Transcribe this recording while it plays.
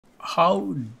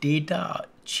how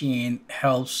DataChain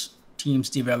helps teams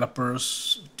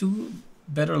developers to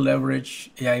better leverage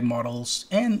AI models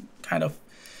and kind of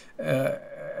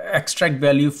extract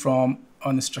value from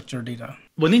unstructured data.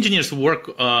 When engineers work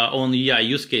on AI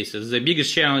use cases, the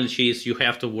biggest challenge is you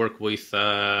have to work with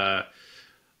raw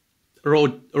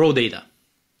data.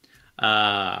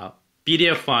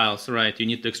 PDF files, right? You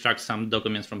need to extract some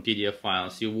documents from PDF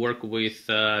files. You work with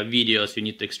videos, you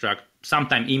need to extract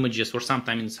sometimes images or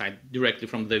sometimes insight directly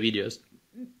from the videos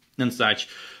and such.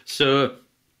 So,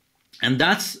 and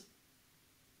that's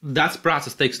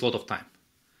process takes a lot of time.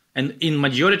 And in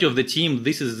majority of the team,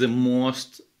 this is the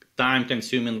most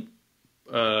time-consuming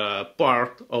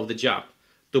part of the job,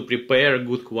 to prepare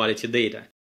good quality data.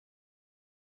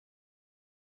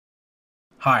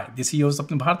 Hi, this is CEO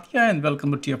of Iterative and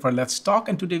welcome to TFR Let's Talk.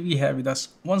 And today we have with us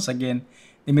once again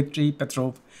Dmitry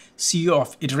Petrov, CEO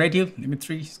of Iterative.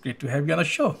 Dmitry, it's great to have you on the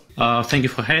show. Thank you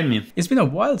for having me. It's been a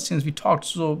while since we talked,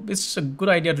 so it's a good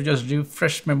idea to just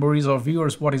refresh memories of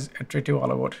viewers. What is Iterative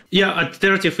all about? Yeah, at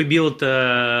Iterative we build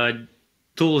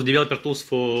developer tools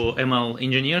for ML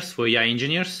engineers, for AI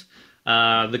engineers.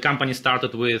 The company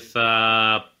started with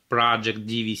project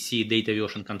DVC, data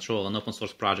version control, an open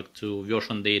source project to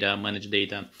version data, manage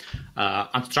data,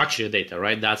 unstructured data,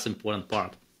 right? That's the important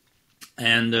part.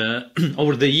 And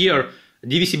over the year,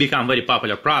 DVC became a very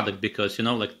popular product because, you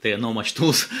know, like there are not much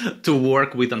tools to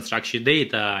work with unstructured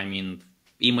data. I mean,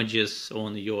 images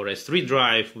on your S3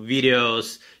 drive,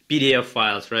 videos, PDF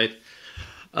files, right?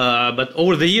 But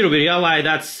over the year, we realized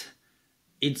that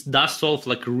it does solve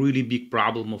like a really big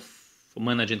problem of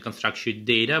managing unstructured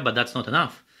data, but that's not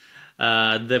enough.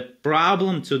 The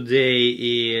problem today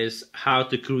is how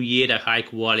to create a high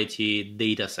quality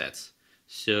data sets.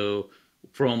 So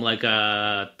from like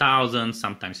thousands,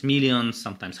 sometimes millions,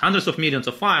 sometimes hundreds of millions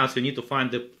of files, you need to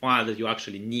find the file that you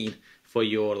actually need for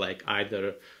your like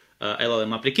either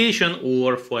LLM application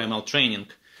or for ML training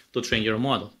to train your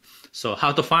model. So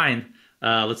how to find,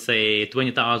 let's say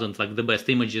 20,000 like the best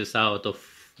images out of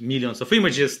millions of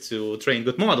images to train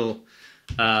good model.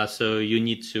 So you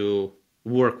need to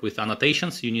work with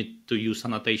annotations. You need to use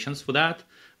annotations for that,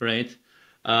 right?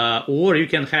 Or you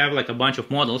can have like a bunch of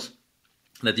models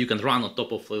that you can run on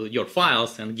top of your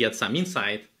files and get some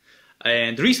insight.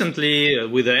 And recently,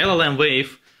 with the LLM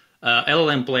wave,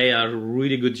 LLM play a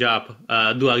really good job,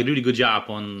 do a really good job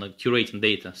on curating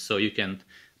data. So you can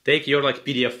take your like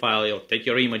PDF file or take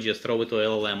your images, throw it to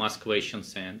LLM, ask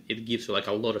questions, and it gives you like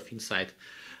a lot of insight.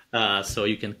 So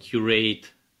you can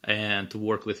curate and to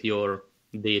work with your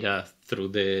data through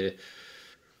the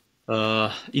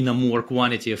in a more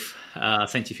quantitative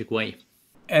scientific way.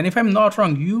 And if I'm not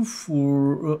wrong, you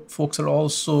folks are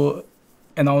also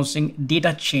announcing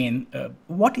DataChain.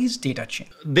 What is DataChain?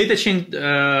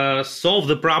 DataChain solves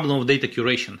the problem of data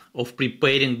curation, of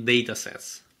preparing data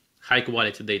sets, high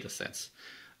quality data sets.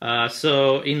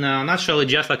 So in a nutshell,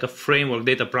 it's just like a framework,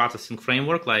 data processing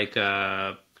framework, like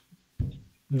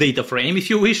data frame, if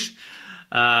you wish,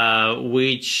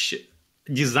 which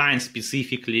designed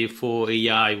specifically for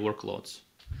AI workloads,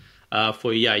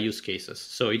 for AI use cases.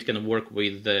 So it can work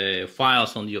with the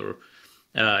files on your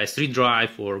S3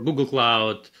 drive or Google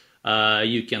Cloud.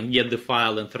 You can get the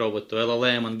file and throw it to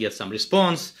LLM and get some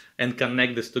response and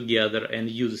connect this together and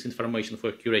use this information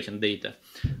for curating data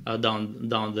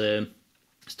down the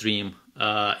stream.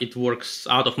 It works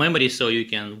out of memory, so you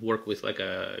can work with like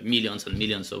millions and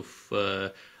millions of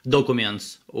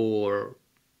documents or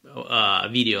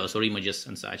videos or images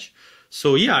and such.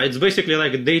 So yeah, it's basically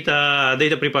like a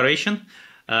data preparation,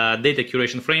 data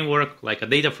curation framework, like a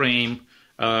data frame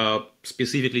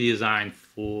specifically designed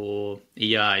for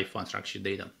AI, for unstructured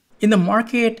data. In the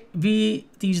market, we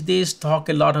these days talk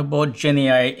a lot about Gen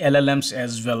AI, LLMs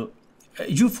as well.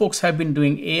 You folks have been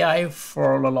doing AI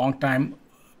for a long time.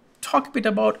 Talk a bit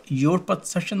about your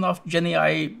perception of Gen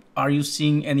AI. Are you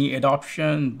seeing any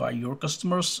adoption by your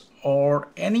customers or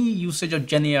any usage of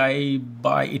Gen AI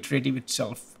by Iterative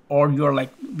itself? Or you're like,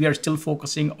 we are still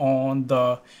focusing on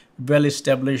the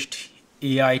well-established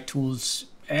AI tools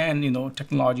and, you know,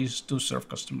 technologies to serve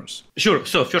customers? Sure.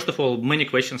 So first of all, many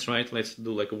questions, right? Let's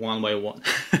do like one by one.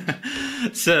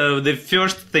 So the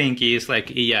first thing is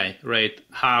like AI, right?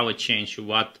 How it changed,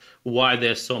 why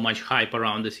there's so much hype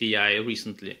around this AI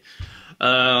recently.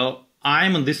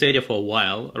 I'm in this area for a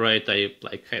while, right? I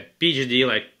like had PhD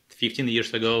like 15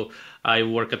 years ago. I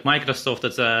worked at Microsoft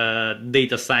as a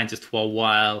data scientist for a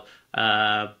while.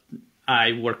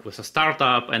 I work with a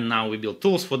startup, and now we build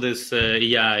tools for this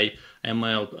AI,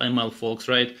 ML folks,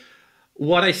 right?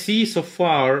 What I see so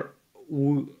far,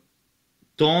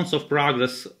 tons of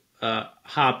progress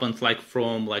happened like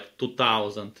from like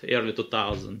 2000, early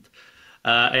 2000.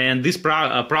 And this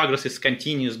progress is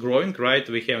continuous growing, right?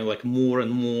 We have like more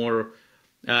and more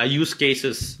use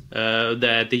cases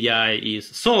that AI is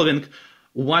solving.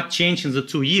 What changed in the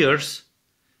 2 years?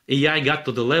 AI got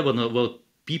to the level of, well,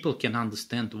 people can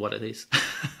understand what it is.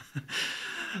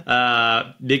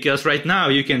 Because right now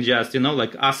you can just,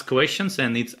 like ask questions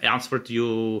and it's answered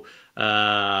you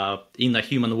in a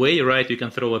human way, right? You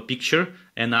can throw a picture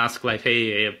and ask like,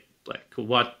 hey, like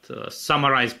what,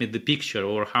 summarize me the picture,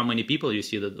 or how many people you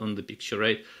see that on the picture,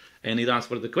 right? And it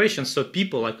answered the question. So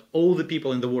people, like all the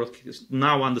people in the world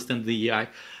now understand the AI.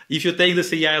 If you take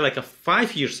this AI like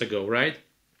 5 years ago, right?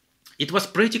 It was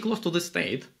pretty close to the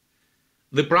state.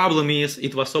 The problem is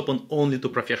it was open only to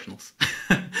professionals.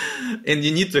 And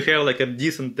you need to have like a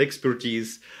decent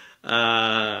expertise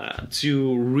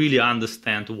to really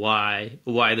understand why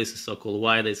this is so cool,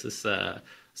 why this is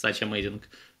such amazing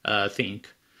thing.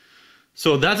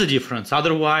 So that's the difference.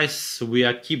 Otherwise, we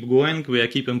are keep going, we are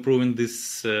keep improving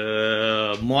this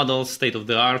model, state of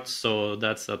the art. So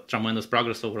that's a tremendous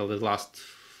progress over the last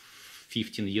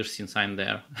 15 years since I'm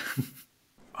there.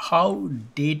 How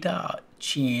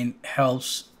DataChain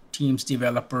helps teams,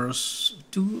 developers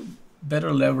to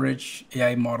better leverage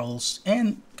AI models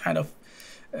and kind of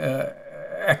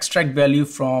extract value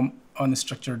from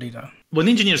unstructured data? When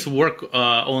engineers work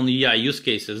on AI use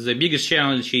cases, the biggest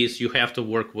challenge is you have to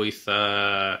work with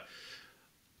raw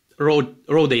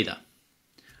data.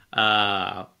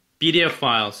 PDF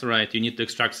files, right? You need to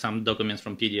extract some documents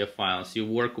from PDF files. You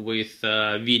work with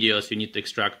videos, you need to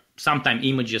extract sometimes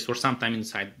images or sometimes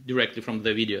insight directly from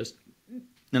the videos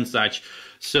and such.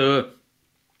 So,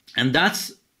 and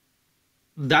that's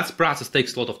process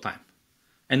takes a lot of time.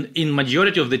 And in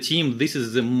majority of the team, this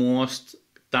is the most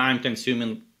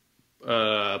time-consuming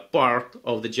part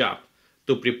of the job,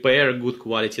 to prepare good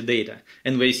quality data.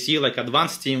 And we see like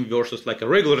advanced team versus like a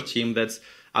regular team. That's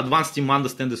advanced team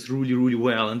understand this really, really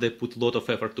well, and they put a lot of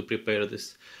effort to prepare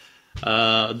this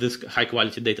this high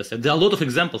quality data set. There are a lot of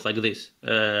examples like this.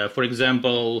 For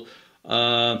example,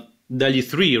 DALL-E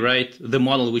 3, right? The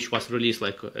model which was released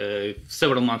like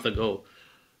several months ago,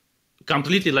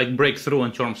 completely like breakthrough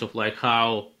in terms of like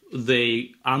how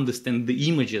they understand the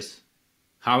images,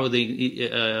 how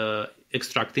they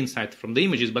extract insight from the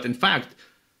images. But in fact,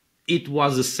 it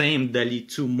was the same DALL-E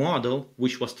 2 model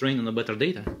which was trained on a better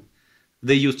data.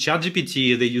 They used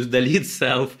ChatGPT, they used DALL-E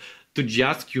itself to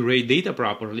just curate data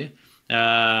properly,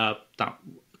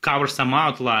 cover some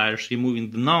outliers,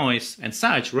 removing the noise and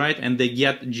such, right? And they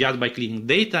get, just by cleaning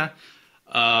data,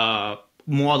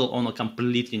 model on a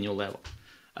completely new level.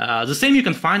 The same you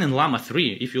can find in Llama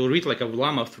 3. If you read like a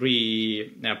Llama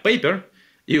 3 paper,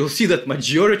 you'll see that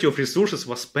majority of resources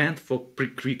was spent for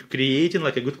creating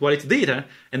like a good quality data,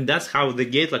 and that's how they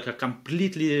get like a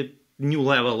completely new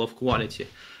level of quality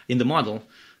in the model.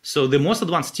 So the most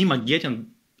advanced team are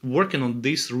working on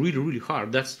this really, really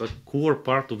hard. That's the core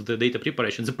part of the data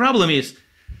preparation. The problem is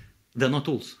there are no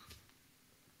tools.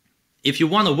 If you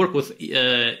want to work with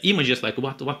images, like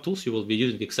what tools you will be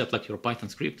using except like your Python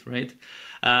script, right?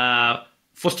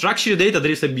 For structured data,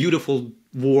 there is a beautiful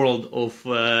world of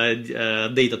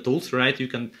data tools, right? You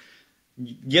can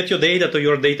get your data to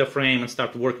your data frame and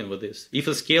start working with this. If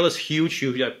the scale is huge,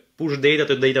 you push data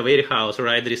to data warehouse,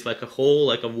 right? There is like a whole,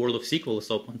 like a world of SQL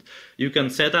is opened. You can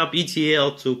set up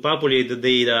ETL to populate the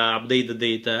data, update the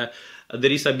data.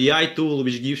 There is a BI tool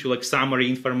which gives you like summary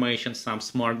information, some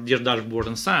smart dashboard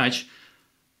and such.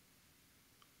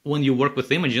 When you work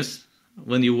with images,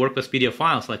 when you work with PDF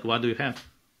files, like what do you have?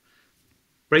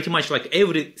 Pretty much like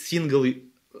every single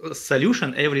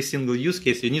solution, every single use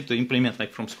case you need to implement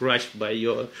like from scratch by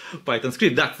your Python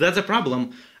script. That's a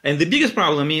problem. And the biggest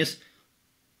problem is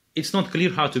it's not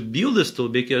clear how to build this tool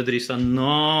because there is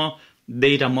no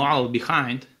data model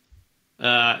behind.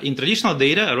 In traditional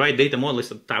data, right, data model is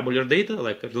a tabular data,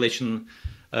 like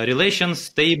relations,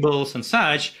 tables, and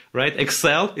such, right?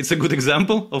 Excel, it's a good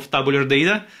example of tabular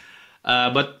data.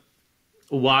 But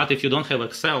what if you don't have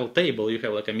Excel table? You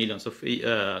have like a millions of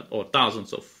or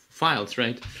thousands of files,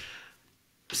 right?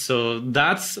 So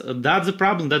that's the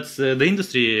problem that the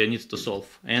industry needs to solve.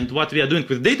 And what we are doing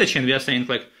with DataChain, we are saying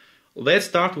like, let's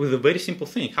start with a very simple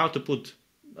thing: how to put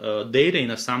data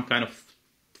in some kind of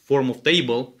form of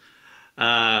table.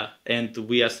 And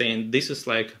we are saying this is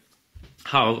like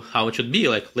how it should be.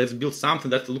 Like, let's build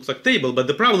something that looks like table. But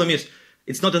the problem is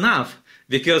it's not enough,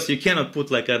 because you cannot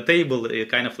put like a table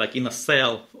kind of like in a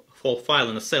cell, whole file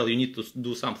in a cell. You need to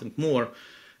do something more.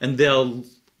 And they'll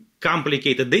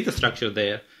complicated data structure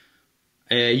there.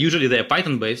 Usually they're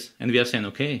Python based, and we are saying,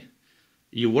 okay,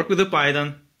 you work with the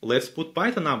Python, let's put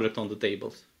Python object on the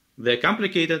tables. They're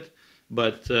complicated,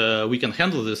 but we can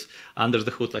handle this under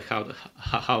the hood, like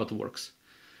how it works.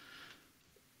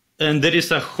 And there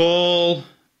is a whole,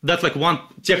 that's like one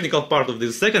technical part of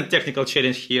this. Second technical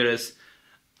challenge here is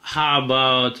how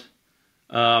about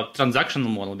transactional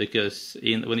model, because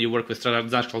when you work with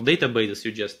transactional databases,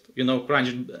 you just,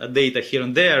 crunch data here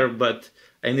and there,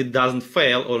 and it doesn't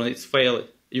fail, or when it's failed,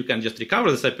 you can just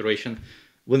recover the separation.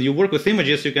 When you work with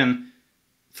images, you can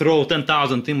throw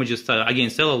 10,000 images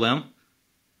against LLM,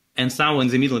 and somewhere in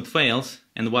the middle it fails,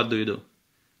 and what do?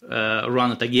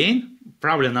 Run it again?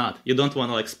 Probably not. You don't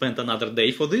want to spend another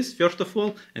day for this, first of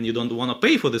all, and you don't want to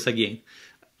pay for this again.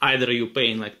 Either you're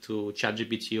paying to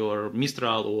ChatGPT or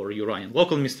Mistral, or you're running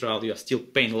local Mistral, you are still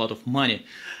paying a lot of money.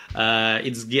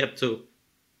 It's get to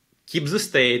keep the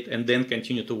state and then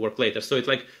continue to work later. So it's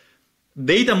like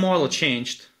data model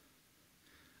changed,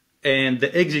 and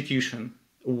the execution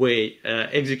model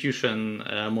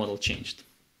changed.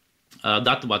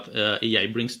 That's what AI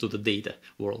brings to the data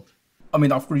world. I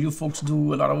mean, of course, you folks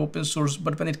do a lot of open source,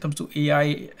 but when it comes to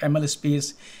AI, ML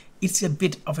space, it's a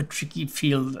bit of a tricky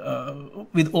field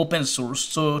with open source.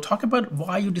 So talk about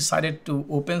why you decided to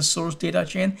open source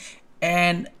DataChain,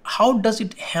 and how does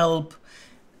it help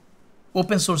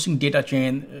open sourcing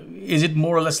DataChain? Is it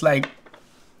more or less like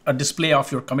a display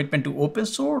of your commitment to open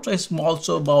source, or it's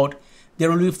also about there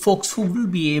will be folks who will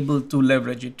be able to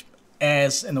leverage it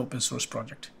as an open source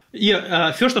project?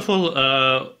 Yeah, first of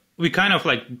all, we kind of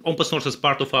open source is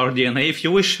part of our DNA, if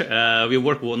you wish. We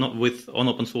work with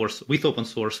open source. We built open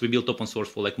source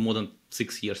for more than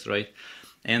 6 years, right?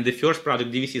 And the first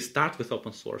project, DVC, start with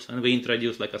open source, and we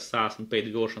introduced a SaaS and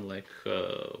paid version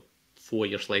 4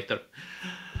 years later.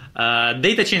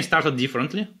 DataChain started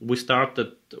differently. We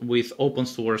started with open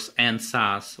source and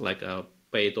SaaS, a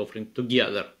paid offering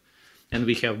together, and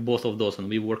we have both of those, and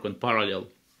we work in parallel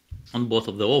on both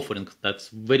of the offerings. That's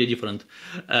very different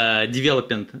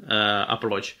development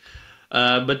approach.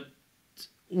 But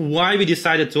why we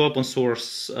decided to open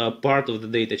source part of the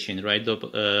DataChain, right?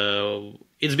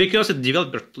 It's because it's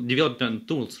development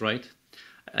tools, right?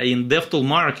 In DevTool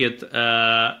market,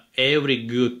 every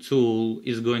good tool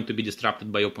is going to be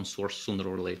disrupted by open source sooner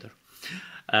or later.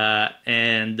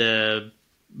 And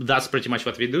that's pretty much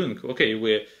what we're doing. Okay,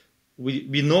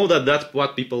 we know that that's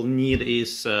what people need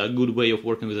is a good way of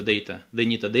working with the data. They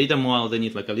need a data model, they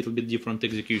need a little bit different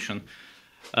execution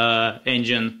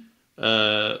engine,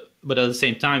 but at the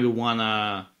same time, we want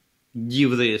to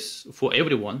give this for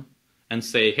everyone and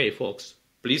say, hey, folks,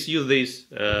 please use this,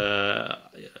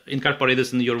 incorporate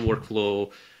this in your workflow,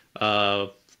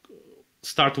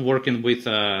 start working with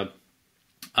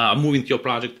moving your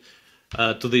project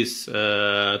to this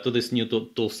new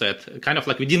tool set. Kind of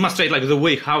we demonstrate the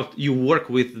way how you work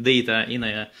with data in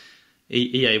a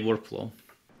AI workflow.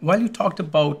 While you talked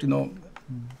about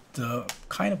the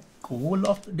kind of goal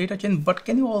of DataChain, but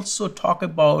can you also talk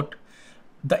about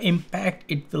the impact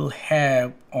it will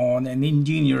have on an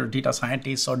engineer, data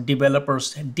scientist, or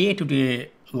developer's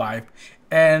day-to-day life,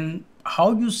 and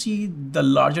how you see the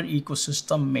larger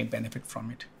ecosystem may benefit from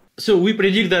it? So we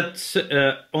predict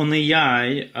that on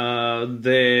AI,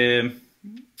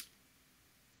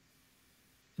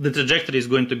 the trajectory is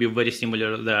going to be very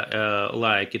similar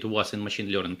like it was in machine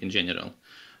learning in general.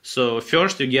 So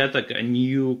first you get a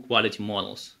new quality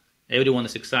models. Everyone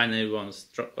is excited, everyone is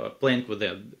playing with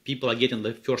them. People are getting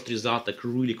the first result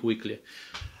really quickly.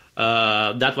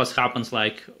 That was happens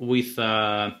with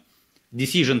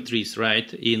decision trees,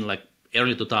 right? In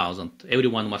early 2000,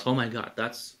 everyone was, oh my God,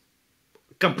 that's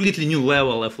completely new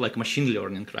level of like machine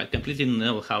learning, right? Completely new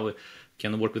level how we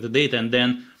can work with the data. And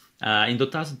then in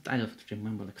 2000, I don't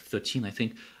remember, like 13, I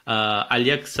think,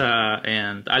 Alexa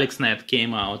and AlexNet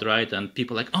came out, right? And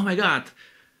people like, oh my God,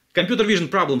 computer vision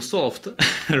problem solved,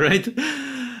 right?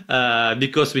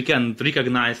 Because we can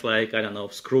recognize like, I don't know,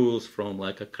 screws from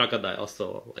like a crocodile,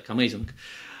 so like amazing.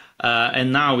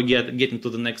 And now we getting to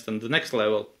the next and the next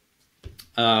level.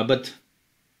 But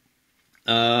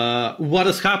what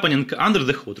is happening under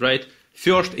the hood, right?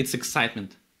 First, it's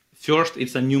excitement. First,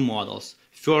 it's a new models.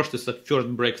 First, it's a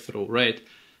first breakthrough, right?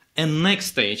 And next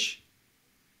stage,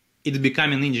 it's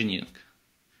becoming engineering.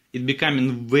 It's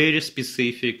becoming very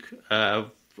specific,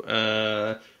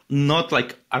 not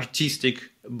like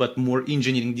artistic, but more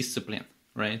engineering discipline,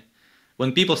 right?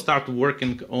 When people start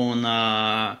working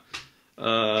on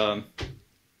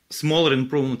smaller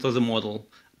improvements of the model,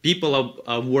 people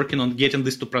are working on getting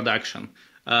this to production.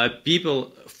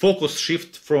 People focus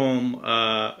shift from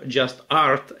just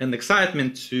art and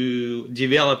excitement to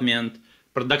development,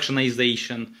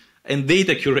 productionization, and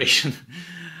data curation.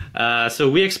 So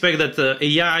we expect that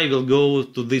AI will go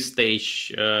to this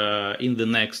stage in the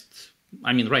next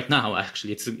I mean, right now,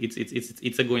 actually,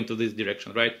 it's going to this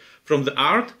direction, right? From the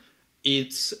art,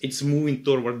 it's moving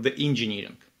toward the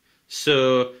engineering.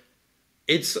 So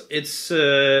it's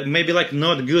maybe like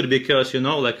not good because, you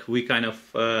know, like we kind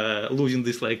of losing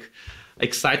this like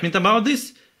excitement about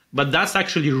this, but that's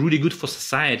actually really good for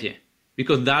society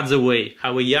because that's the way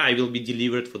how AI will be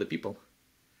delivered for the people.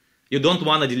 You don't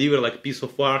want to deliver like a piece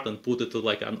of art and put it to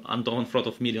like on front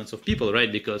of millions of people,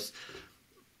 right? Because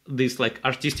this like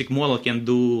artistic model can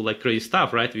do like crazy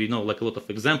stuff, right? We know like a lot of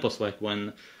examples, like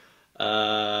when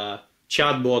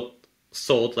chatbot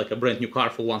sold like a brand new car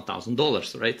for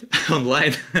 $1,000, right?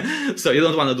 Online. So you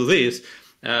don't want to do this.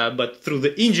 But through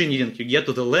the engineering, you get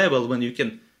to the level when you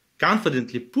can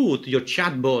confidently put your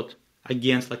chatbot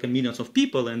against like a millions of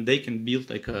people and they can build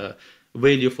like a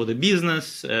value for the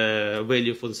business,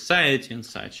 value for the society and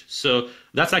such. So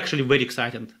that's actually very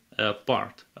exciting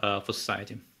part for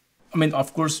society. I mean,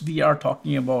 of course, we are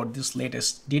talking about this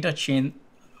latest DataChain.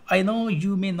 I know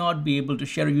you may not be able to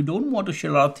share, you don't want to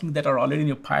share a lot of things that are already in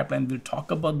your pipeline. We'll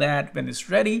talk about that when it's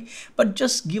ready, but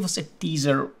just give us a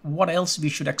teaser. What else we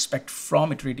should expect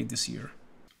from Iterative this year?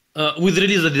 With the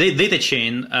release of the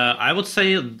DataChain, I would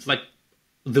say like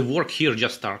the work here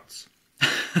just starts.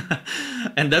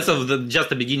 And that's just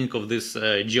the beginning of this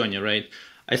journey, right?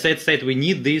 I said we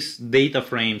need these data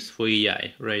frames for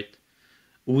AI, right?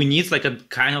 We need like a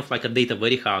kind of like a data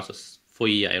warehouses for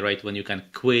AI, right? When you can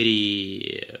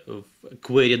query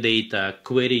data,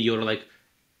 query your like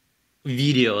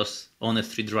videos on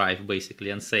S3 drive basically,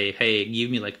 and say, hey,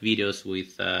 give me like videos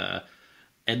with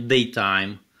at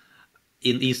daytime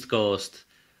in East Coast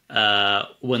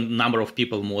when number of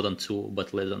people more than 2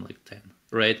 but less than like 10,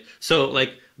 right? So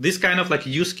like this kind of like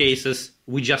use cases,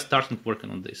 we just started working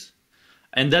on this.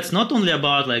 And that's not only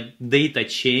about like data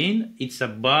chain, it's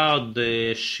about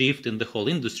the shift in the whole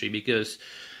industry because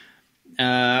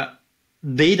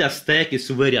data stack is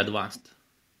very advanced,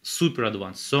 super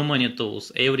advanced, so many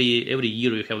tools. Every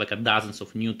year you have like dozens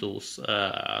of new tools,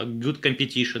 good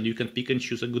competition, you can pick and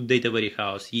choose a good data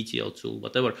warehouse, ETL tool,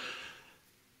 whatever.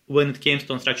 When it comes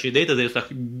to unstructured data, there's a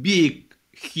big,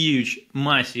 huge,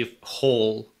 massive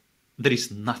hole. There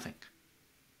is nothing,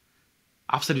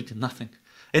 absolutely nothing.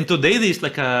 And today there's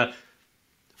like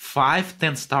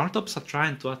 5-10 startups are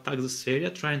trying to attack this area,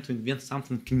 trying to invent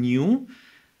something new.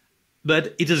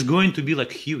 But it is going to be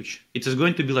like huge. It is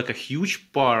going to be like a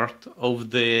huge part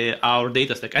of our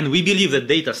data stack. And we believe that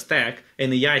data stack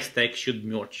and AI stack should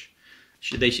merge.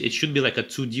 It should be like a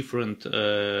two different,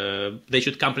 they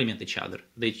should complement each other.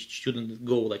 They shouldn't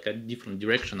go like a different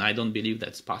direction. I don't believe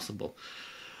that's possible.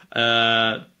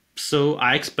 So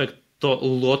I expect a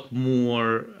lot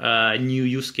more new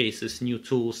use cases, new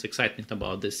tools, excitement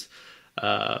about this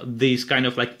kind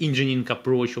of like engineering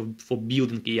approach for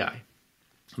building AI.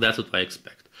 That's what I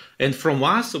expect. And from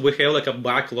us, we have like a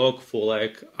backlog for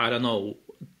like, I don't know,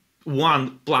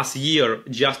 1+ year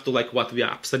just to like what we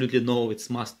absolutely know it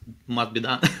must be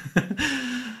done.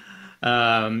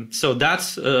 So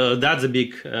that's the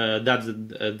big, that's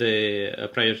the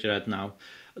priority right now.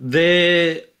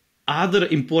 The other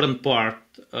important part,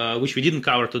 which we didn't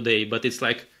cover today, but it's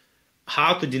like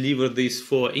how to deliver this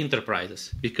for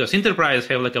enterprises, because enterprises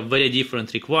have like a very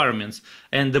different requirements.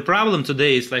 And the problem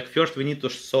today is like, first we need to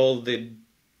solve the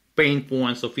pain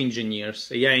points of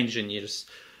engineers, AI engineers,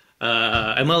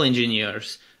 ML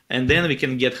engineers, and then we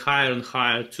can get higher and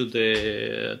higher to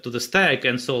the stack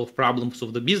and solve problems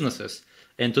of the businesses.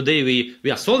 And today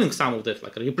we are solving some of that,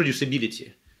 like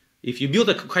reproducibility. If you build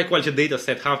a high quality data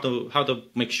set, how to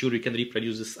make sure you can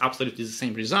reproduce this absolutely the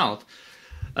same result.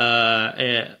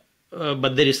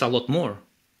 But there is a lot more.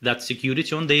 That's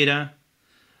security on data.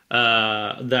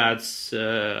 That's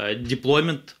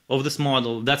deployment of this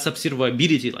model. That's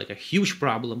observability, like a huge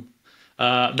problem.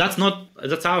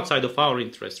 That's outside of our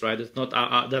interest, right? It's not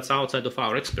that's outside of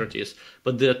our expertise.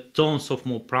 But there are tons of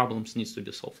more problems needs to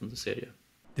be solved in this area.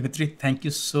 Dmitry, thank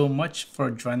you so much for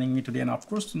joining me today, and of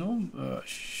course,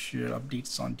 share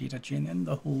updates on DataChain and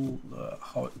the whole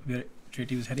where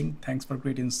Iterative is heading. Thanks for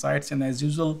great insights, and as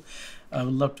usual, I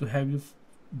would love to have you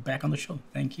back on the show.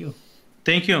 Thank you.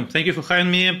 Thank you for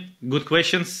having me. Good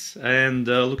questions, and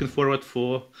looking forward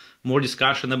for more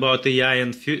discussion about AI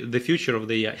and the future of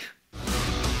the AI.